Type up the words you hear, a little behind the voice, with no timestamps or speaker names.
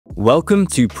Welcome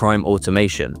to Prime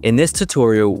Automation. In this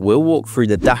tutorial, we'll walk through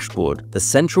the dashboard, the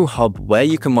central hub where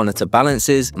you can monitor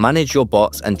balances, manage your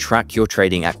bots, and track your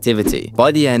trading activity.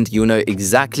 By the end, you'll know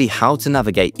exactly how to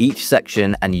navigate each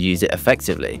section and use it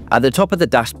effectively. At the top of the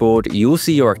dashboard, you'll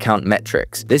see your account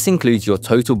metrics. This includes your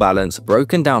total balance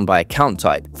broken down by account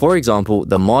type. For example,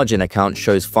 the margin account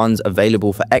shows funds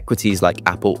available for equities like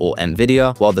Apple or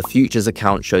Nvidia, while the futures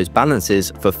account shows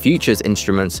balances for futures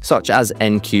instruments such as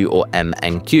NQ or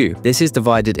MNQ. This is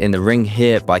divided in the ring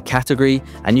here by category,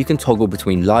 and you can toggle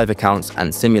between live accounts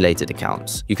and simulated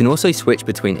accounts. You can also switch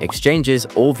between exchanges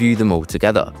or view them all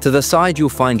together. To the side, you'll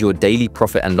find your daily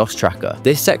profit and loss tracker.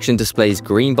 This section displays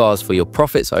green bars for your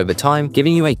profits over time,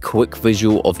 giving you a quick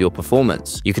visual of your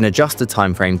performance. You can adjust the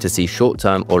time frame to see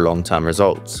short-term or long-term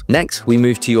results. Next, we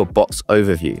move to your bots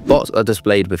overview. Bots are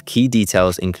displayed with key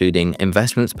details including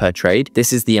investments per trade.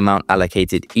 This is the amount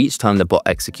allocated each time the bot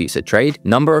executes a trade,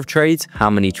 number of trades, how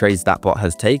many trades that bot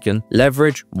has taken,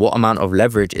 leverage, what amount of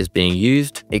leverage is being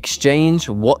used, exchange,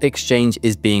 what exchange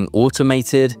is being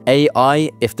automated, AI,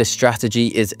 if the strategy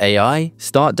is AI,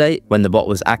 start date, when the bot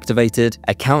was activated,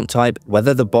 account type,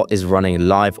 whether the bot is running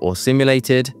live or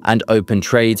simulated, and open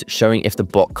trades, showing if the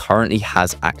bot currently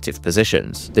has active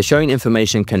positions. The showing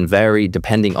information can vary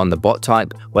depending on the bot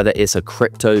type, whether it's a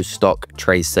crypto, stock,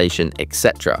 trade station,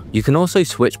 etc. You can also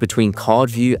switch between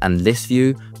card view and list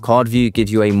view. Card view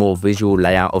gives you a more visual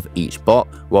layout of each bot,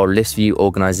 while list view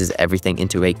organizes everything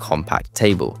into a compact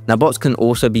table. Now, bots can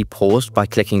also be paused by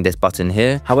clicking this button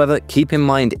here. However, keep in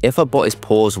mind, if a bot is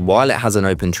paused while it has an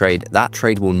open trade, that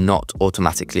trade will not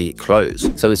automatically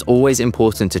close. So it's always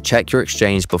important to check your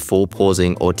exchange before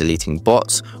pausing or deleting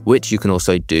bots, which you can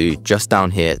also do just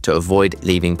down here to avoid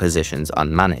leaving positions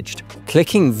unmanaged.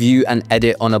 Clicking view and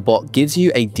edit on a bot gives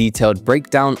you a detailed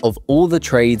breakdown of all the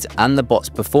trades and the bot's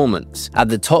performance. At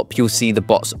the top, you'll see the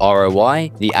bot's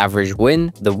ROI, the average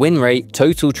win, the win rate,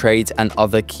 total trades, and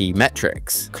other key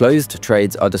metrics. Closed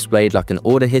trades are displayed like an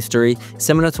order history,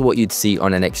 similar to what you'd see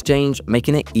on an exchange,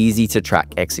 making it easy to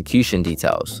track execution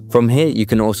details. From here, you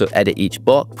can also edit each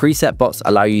bot. Preset bots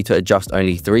allow you to adjust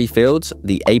only 3 fields: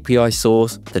 the API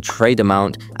source, the trade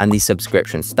amount, and the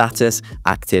subscription status,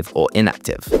 active or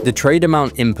inactive. The trade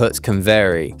amount inputs can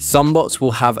vary. Some bots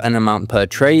will have an amount per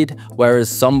trade, whereas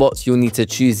some bots you'll need to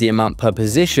choose the amount per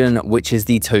position, which is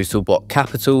the total bot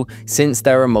capital, since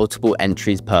there are multiple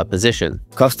entries per position.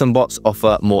 Custom bots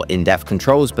offer more in-depth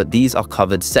controls, but these are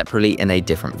covered separately in a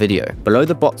different video. Below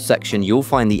the bots section, you'll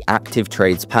find the active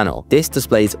trades panel. This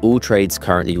displays all trades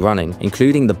currently running,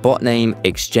 including the bot name,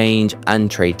 exchange, and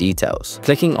trade details.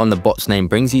 Clicking on the bot's name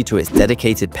brings you to its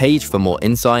dedicated page for more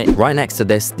insight. Right next to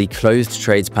this, the closed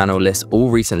trades panel lists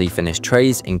all recently finished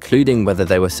trades, including whether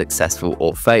they were successful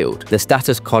or failed. The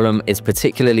status column is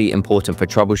particularly important for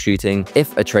troubleshooting.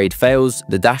 If a trade fails,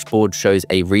 the dashboard shows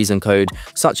a reason code,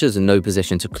 such as no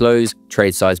position to close,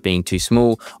 trade size being too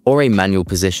small, or a manual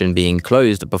position being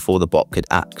closed before the bot could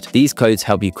act. These codes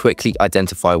help you quickly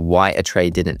identify why a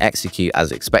trade didn't execute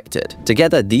as expected.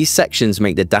 Together, these sections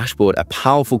make the dashboard a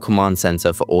powerful command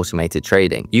center for automated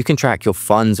trading. You can track your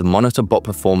funds, monitor bot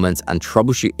performance, and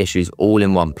troubleshoot issues all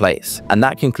in one place. And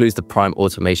that concludes the Prime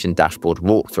Automation Dashboard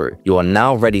walkthrough. You are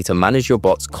now ready to manage your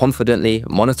bots confidently,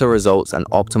 monitor results, and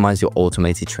optimize your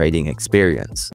automated trading experience.